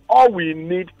 All we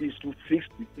need is to fix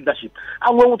the leadership.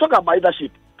 And when we talk about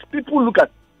leadership, people look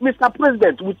at Mr.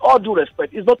 President, with all due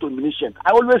respect, is not omniscient.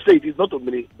 I always say it is not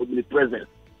omnipresent.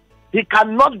 He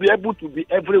cannot be able to be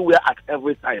everywhere at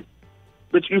every time.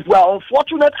 But if we are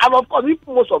unfortunate, and of course, if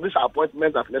most of these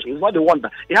appointments are necessary, it's not the one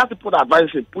that he has to put advice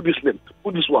in, put this name,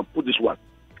 put this one, put this one.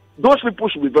 Those people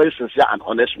should be very sincere and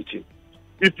honest with him.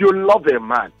 If you love a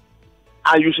man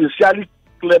and you sincerely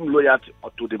claim loyalty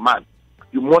to the man,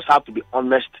 you must have to be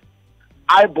honest.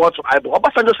 Eyeball to eyeball.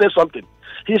 Obasanjo said something.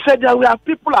 He said there were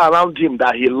people around him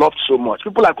that he loved so much.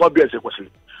 People like Obiaraeri,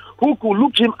 who could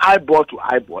look him eyeball to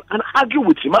eyeball and argue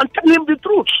with him and tell him the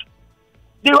truth.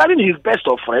 They weren't his best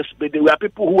of friends, but they were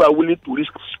people who were willing to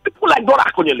risk. People like Dora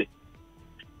Akonyele.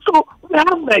 So we have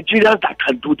Nigerians that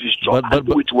can do this job and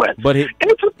do it well. But he,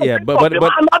 are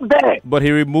not there. But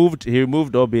he removed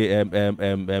Obi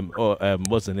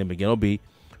what's the name again? Obi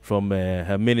from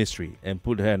her ministry and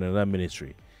put her in another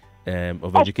ministry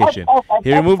of education.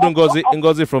 He removed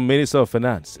Ngozi from Minister of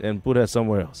Finance and put her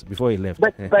somewhere else before he left.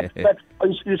 But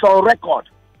it's on record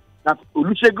that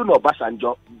Olusegun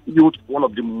Obasanjo built one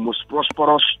of the most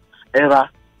prosperous era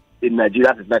in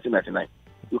Nigeria since 1999.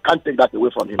 You can't take that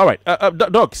away from him. All right,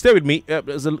 Doc, stay with me.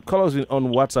 There's a caller on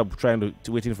WhatsApp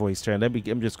waiting for his turn. Let me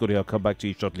just go there. I'll come back to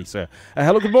you shortly, sir.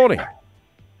 Hello, good morning.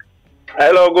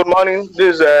 Hello, good morning.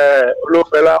 This is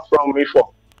Olufela from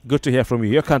Ifo. Good to hear from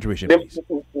you. Your contribution, please.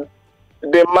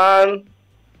 The man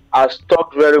has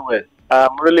talked very well.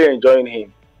 I'm really enjoying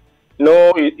him.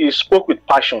 No, he spoke with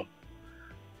passion.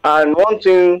 And one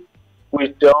thing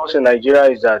with us in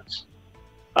Nigeria is that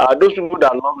those people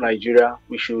that love Nigeria,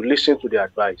 we should listen to their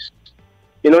advice.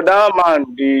 You know, that man,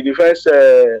 the defense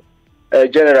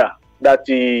general, that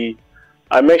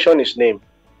I mentioned his name,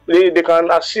 they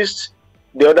can assist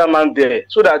the other man there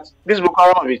so that this Boko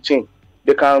Haram of a team,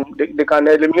 they can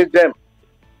eliminate them.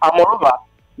 And moreover,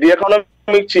 the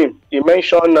economic team, he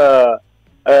mentioned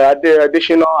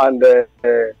additional and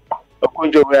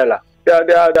Okonjo Iweala. They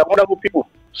are wonderful people.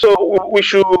 So we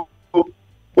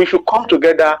should come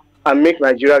together and make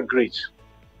Nigeria great.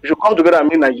 We should come together and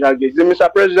make Nigeria great. The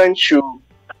Mr. President should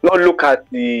not look at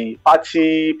the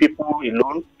party people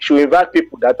alone. He should invite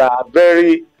people that are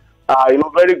very,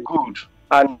 very good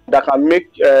and that can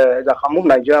move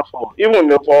Nigeria forward. Even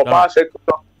for power sector,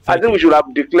 I think we should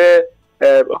have declared.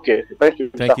 Okay, thank you.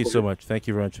 Thank you so much. Thank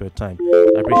you very much for your time.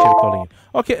 I appreciate you calling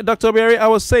in. Okay, Dr. Obiaraeri, I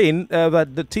was saying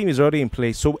that the team is already in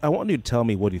place, so I want you to tell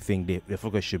me what you think the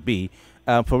focus should be.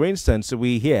 For instance,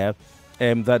 we hear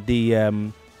that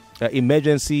the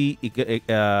emergency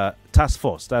task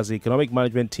force, that's the economic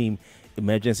management team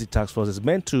emergency task force, is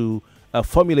meant to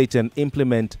formulate and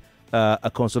implement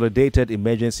a consolidated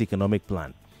emergency economic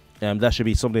plan. That should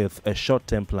be something a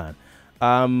short-term plan.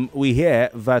 We hear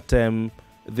that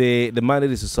the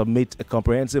mandate is to submit a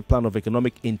comprehensive plan of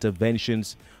economic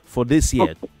interventions for this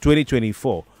year,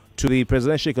 2024, to the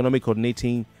Presidential Economic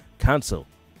Coordinating Council.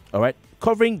 All right,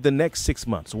 covering the next 6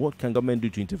 months. What can government do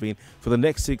to intervene for the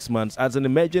next 6 months as an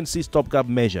emergency stopgap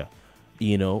measure?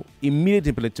 You know, immediate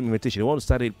implementation. They want to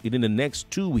start it within the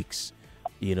next 2 weeks.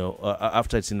 You know,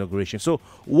 after its inauguration. So,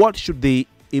 what should the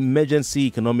emergency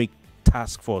economic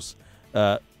task force?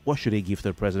 What should they give to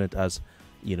the president as?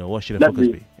 You know, what should the focus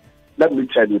be? Let me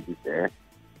tell you this.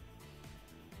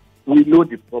 We know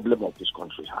the problem of this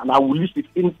country, and I will list it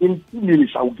in 2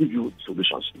 minutes. I will give you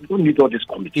solutions. You don't need all this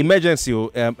committee. Emergency,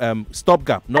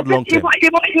 stopgap, not long term.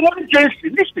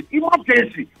 Emergency, listen.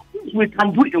 Emergency. Things we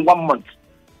can do in 1 month.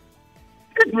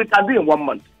 Things we can do in 1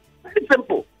 month. Very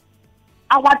simple.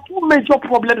 Our two major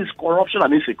problems is corruption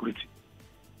and insecurity.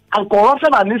 And corruption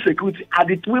and insecurity are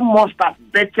the two monsters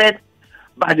vetted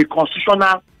by the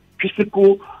constitutional,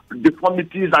 physical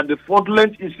deformities and the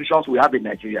fraudulent institutions we have in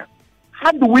Nigeria.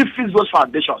 How do we fix those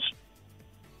foundations?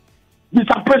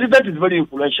 Mr. President is very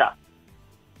influential.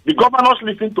 The governors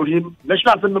listen to him,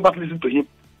 National Assembly members listen to him.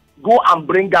 Go and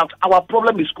bring out our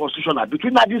problem is constitutional.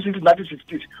 Between 1960s and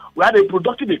 1960s, we had a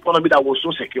productive economy that was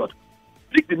so secured.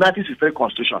 Pick the 1963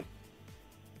 constitution.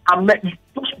 And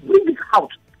just bring it out,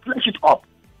 flesh it up.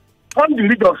 Turn the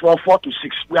regions from 4 to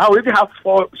 6. We already have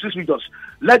 6 regions.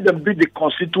 Let them be the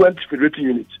constituent federating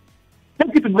unit.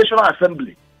 take it to the National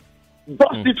Assembly,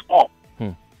 dust it up,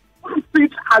 pass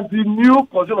it as the new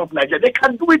constitution of Nigeria. They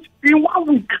can do it in 1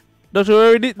 week. Dr.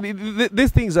 Obiaraeri,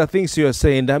 these things are things you are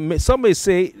saying that some may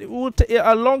say it will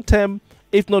a long term,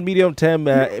 if not medium term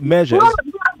measures. No,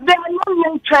 they are not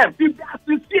long term. If they are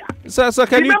sincere. So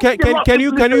can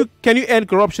you end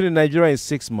corruption in Nigeria in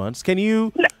 6 months? Can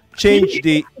you change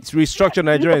the restructure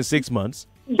Nigeria in 6 months?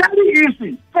 Very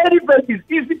easy, very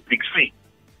easy fixing.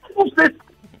 People that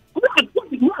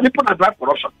drive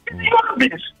corruption. Human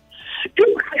beings.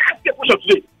 If I ask you a question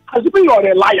today, assuming you are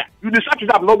a liar, you decide to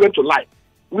say I'm not going to lie.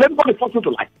 Let me force you to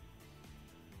lie.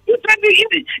 It's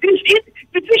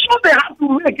the decision they have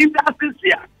to make if they are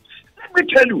sincere. Let me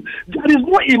tell you, there is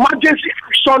no emergency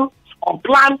action or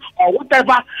plan or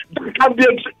whatever that can be.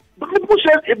 People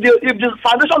say if the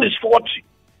foundation is faulty,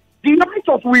 the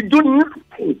righteous will do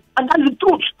nothing, and that is the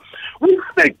truth. We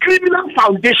have a criminal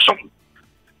foundation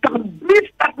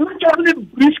that naturally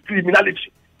breeds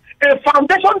criminality. A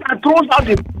foundation that throws out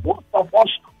the worst of us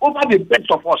over the best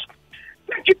of us.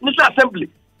 Take it, Mr. Assembly.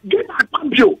 Get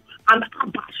Akpabio and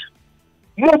Abbas.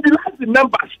 Mobilize the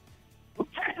members.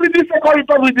 First reading, second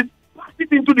reading, pass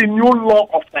it into the new law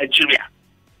of Nigeria,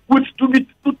 which to take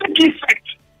effect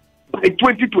by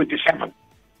 2027.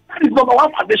 That is number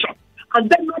one foundation. And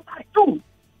then number two,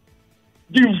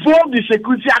 devolve the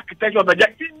security architecture of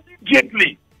Nigeria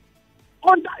immediately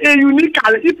under a unique.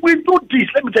 If we do this,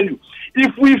 let me tell you,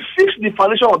 if we fix the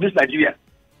foundation of this Nigeria,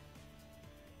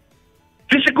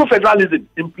 physical federalism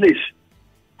in place,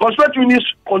 constituent units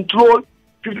control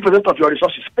 50% of your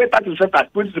resources, pay 30%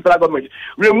 at 20% to the federal government,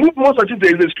 remove most of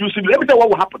it exclusively. Let me tell you what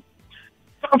will happen.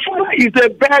 Sanfona is a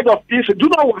bed of things. Do you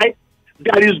know why?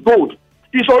 There is gold.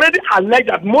 It's already alleged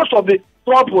that most of the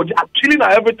trouble, they are killing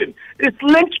and everything, it's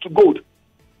linked to gold.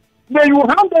 Then you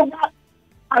hand over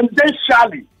and then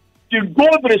surely the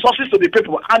gold resources to the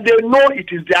people, and they know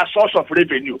it is their source of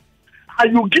revenue.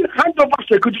 And you hand over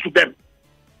security to them.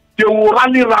 They will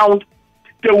rally around,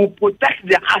 they will protect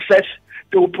their assets,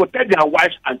 they will protect their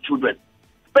wives and children.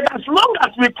 But as long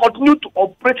as we continue to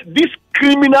operate this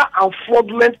criminal and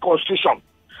fraudulent constitution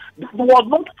that was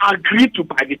not agreed to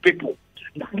by the people,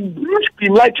 that brings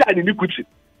criminality and iniquity,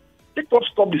 let us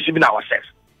stop deceiving ourselves.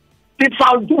 The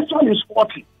foundation is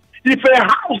faulty. If a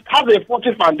house has a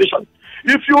faulty foundation,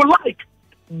 if you like,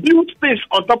 build things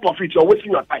on top of it, you're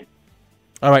wasting your time.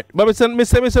 All right. But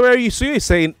Mr. Obiaraeri, so you're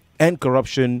saying end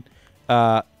corruption,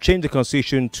 change the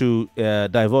constitution to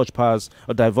devolve powers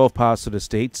to the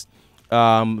states,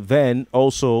 then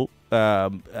also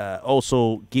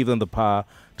give them the power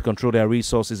to control their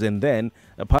resources, and then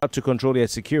a power to control their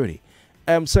security.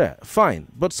 Sir, fine.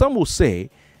 But some will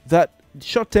say that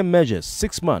short-term measures,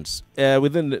 6 months, to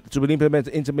be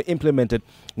implemented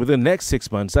within the next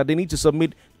 6 months, that they need to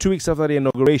submit 2 weeks after the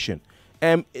inauguration.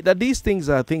 That these things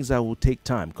are things that will take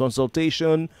time.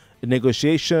 Consultation,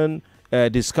 negotiation,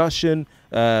 discussion,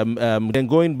 then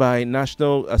going by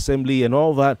National Assembly and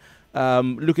all that,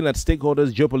 looking at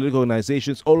stakeholders, geopolitical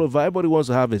organizations, all of everybody wants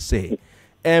to have a say.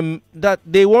 That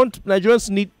they want, Nigerians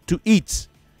need to eat,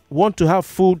 want to have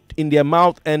food in their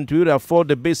mouth and to be able to afford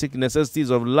the basic necessities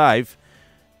of life,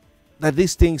 that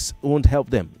these things won't help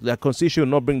them. The constitution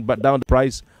will not bring down the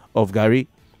price of Gary.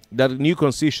 That the new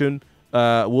constitution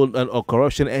or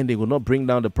corruption ending will not bring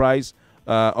down the price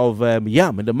of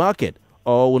yam in the market,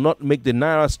 or will not make the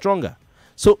naira stronger.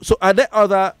 So are there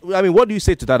other, I mean, what do you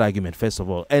say to that argument, first of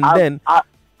all? And then,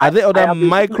 are there other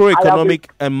microeconomic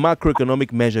and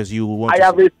macroeconomic measures you want to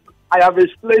see? I have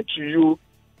explained to you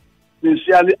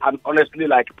sincerely and honestly,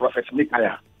 like Prophet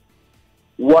Nnaemeka,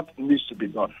 what needs to be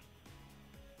done.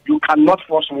 You cannot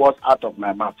force words out of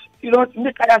my mouth. You know,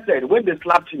 Nnaemeka said, when they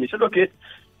slapped him, he said, okay,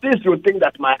 since you think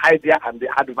that my idea and the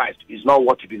advice is not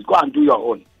what it is, go and do your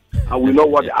own. And we know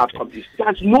what the outcome is.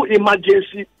 There's no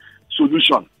emergency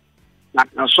solution that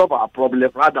can solve our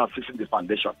problem rather than fixing the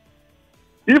foundation.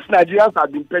 If Nigerians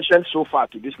have been patient so far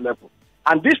to this level,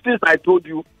 and these things I told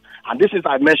you, and this is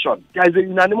I mentioned, there is a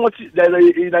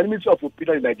unanimity of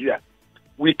opinion in Nigeria.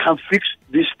 We can fix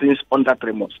these things under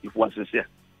 3 months if one sincere.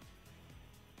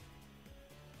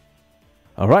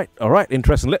 All right,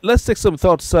 interesting. Let's take some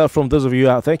thoughts from those of you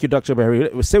out. Thank you, Dr.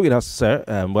 Obiaraeri. Stay with us, sir,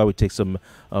 while we take some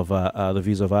of the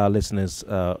views of our listeners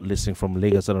listening from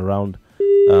Lagos and around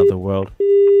the world.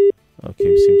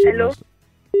 Okay, seems to hello.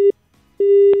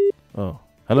 Oh,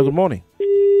 hello. Good morning.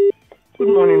 Good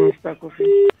morning, Mr.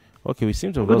 Kofi. Okay, we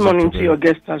seem to have Good morning to your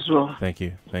guest as well. Thank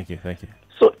you.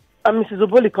 So, I'm Mrs.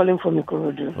 Oboli calling from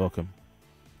Ikorodu. Welcome.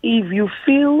 If you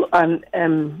feel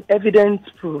an evidence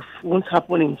proof won't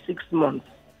happen in 6 months,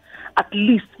 at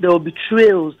least there will be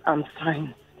trails and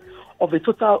signs of a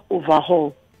total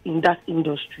overhaul in that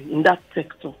industry, in that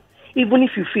sector, even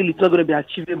if you feel it's not going to be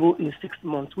achievable in 6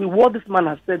 months. With what this man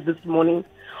has said this morning,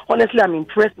 honestly, I'm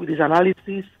impressed with his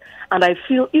analysis. And I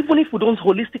feel even if we don't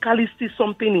holistically see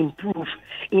something improve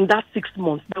in that 6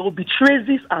 months, there will be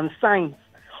traces and signs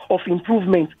of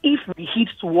improvement if we heed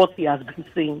to what he has been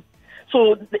saying.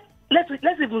 So let's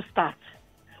even start.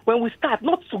 When we start,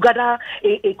 not to gather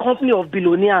a company of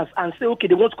billionaires and say, okay,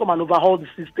 they want to come and overhaul the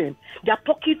system. Their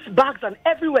pockets, bags, and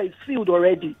everywhere is filled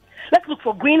already. Let's look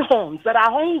for greenhorns that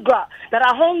are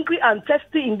hungry and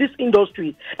thirsty in this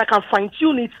industry that can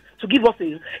fine-tune it to give us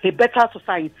a better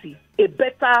society, a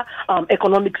better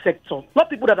economic sector. Not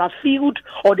people that are filled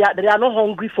or they are not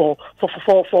hungry for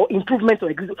improvement or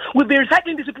existence. We've been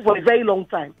recycling these people for a very long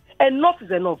time. Enough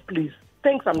is enough, please.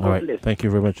 Thanks and God bless. Thank you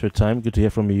very much for your time. Good to hear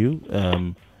from you.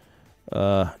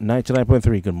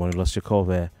 99.3, good morning. Lost your call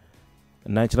there.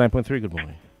 99.3, good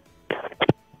morning.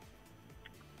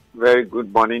 Very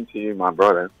good morning to you, my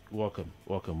brother. Welcome.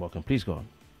 Please go on.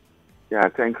 Yeah,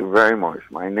 thank you very much.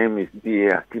 My name is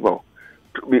D.A. Akibo.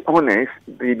 To be honest,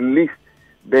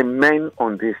 the men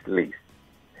on this list,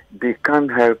 they can't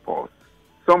help us.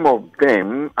 Some of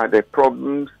them are the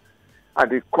causes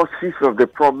of the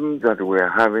problems that we are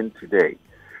having today.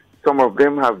 Some of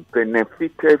them have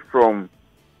benefited from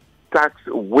tax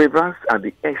waivers at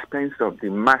the expense of the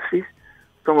masses.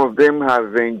 Some of them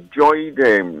have enjoyed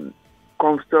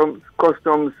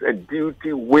customs duty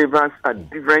waivers at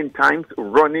different times,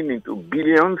 running into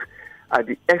billions at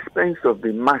the expense of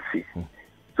the masses.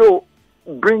 So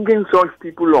bringing such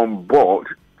people on board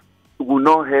will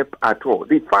not help at all.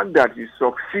 The fact that you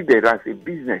succeeded as a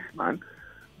businessman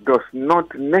does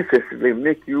not necessarily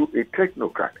make you a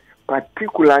technocrat,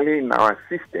 particularly in our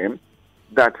system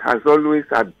that has always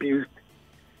abused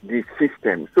the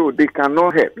system. So they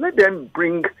cannot help. Let them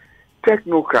bring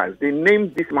technocrats, the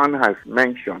names this man has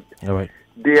mentioned. All right.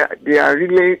 They are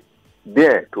really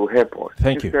there to help us.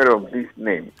 Thank you. Instead of these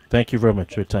names. Thank you very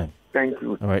much for your time. Thank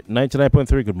you. All right.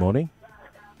 99.3, good morning.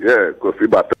 Yeah, Kofi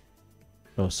Bartels.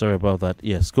 Oh, sorry about that.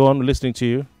 Yes, go on, listening to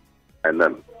you. And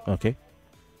then. Okay.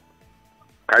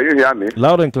 Can you hear me?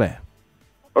 Loud and clear.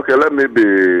 Okay, let me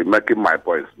be making my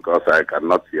points because I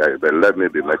cannot hear you, but let me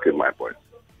be making my points.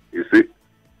 You see,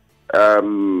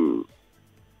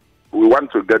 we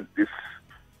want to get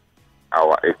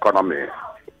our economy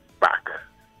back.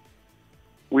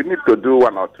 We need to do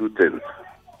one or two things.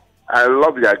 I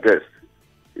love your guest.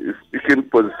 He's speaking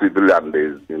positively and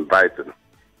is inviting.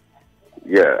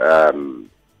 Yeah,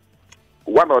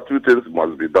 one or two things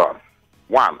must be done.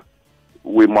 One,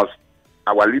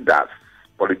 our leaders,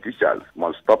 politicians,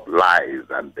 must stop lies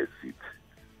and deceit.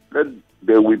 Then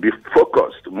they will be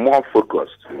more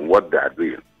focused on what they are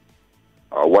doing,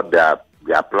 or what their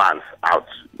plans out.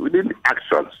 We need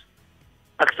actions.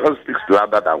 Action speaks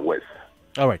louder than words.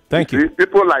 All right, thank you. See,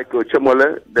 people like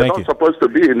Chemole, they're not supposed to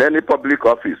be in any public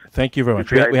office. Thank you very much.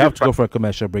 We have to go for a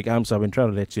commercial break. I've been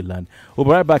trying to let you land. We'll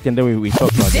be right back and then we talk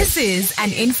about this. This is an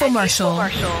infomercial.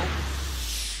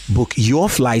 Book your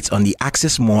flights on the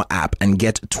Access More app and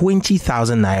get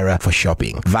 20,000 naira for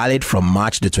shopping. Valid from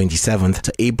March the 27th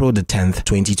to April the 10th,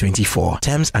 2024.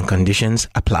 Terms and conditions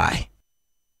apply.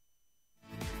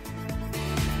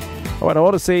 All right, I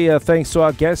want to say thanks to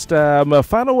our guest.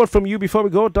 Final word from you before we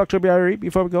go, Dr. Obiaraeri.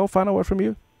 Before we go, final word from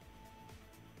you.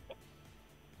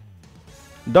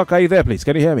 Doc, are you there, please?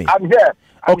 Can you hear me? I'm here.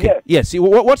 Okay. Here. Yes.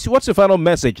 What's your final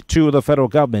message to the federal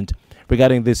government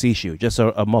regarding this issue? Just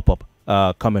a mop-up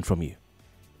comment from you.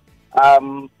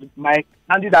 My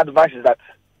candid advice is that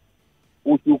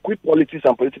we should quit politics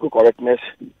and political correctness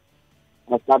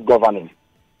and start governing.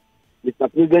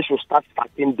 Mr. President should start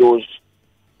sacking those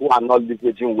who are not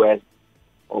leveraging well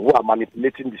or who are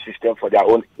manipulating the system for their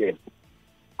own gain.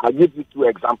 I'll give you two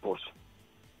examples.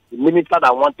 The minister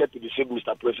that wanted to deceive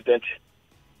Mr. President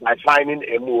by signing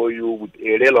a MOU with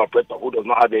a rail operator who does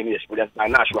not have any experience by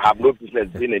now should have no business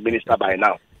being a minister by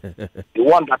now. The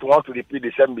one that wants to repeat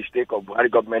the same mistake of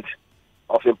Buhari government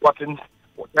of importing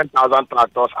 10,000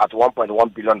 tractors at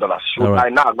 $1.1 billion should by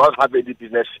now not have any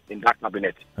business in that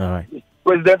cabinet. All right.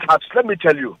 President has, let me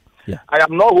tell you, I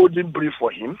am not holding brief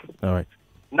for him. All right.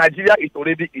 Nigeria is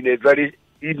already in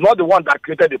he's not the one that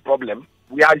created the problem.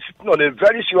 We are sitting on a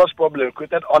very serious problem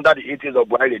created under the 80s of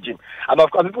Buhari regime. And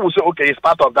of course, people will say, okay, he's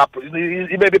part of that.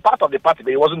 He may be part of the party, but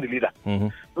he wasn't the leader. Mm-hmm.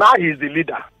 Now he's the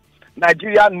leader.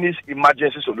 Nigeria needs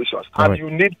emergency solutions. And you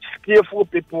need skillful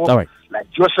people like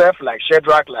Joseph, like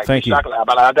Shedrack, like Ishaq, like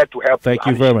Abalade to help. Thank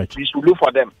you very much. We should look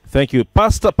for them. Thank you.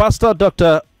 Pastor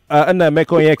Dr.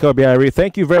 Nnaemeka Obiaraeri,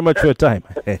 thank you very much for your time.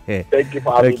 Thank you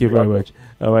for having me. Thank you very much.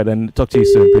 All right, and talk to you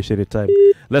soon. Appreciate your time.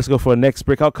 Let's go for a next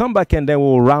break. I'll come back and then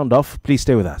we'll round off. Please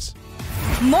stay with us.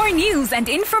 More news and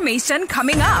information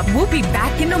coming up. We'll be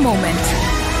back in a moment.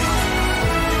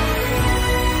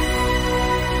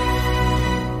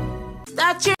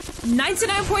 That's your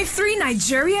 99.3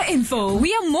 Nigeria Info.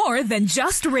 We are more than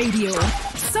just radio.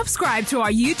 Subscribe to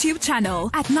our YouTube channel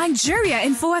at Nigeria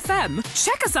Info FM.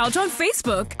 Check us out on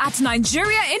Facebook at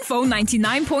Nigeria Info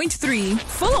 99.3.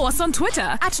 Follow us on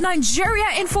Twitter at Nigeria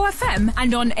Info FM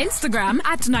and on Instagram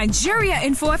at Nigeria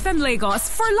Info FM Lagos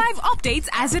for live updates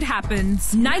as it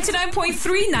happens.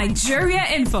 99.3 Nigeria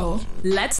Info. Let's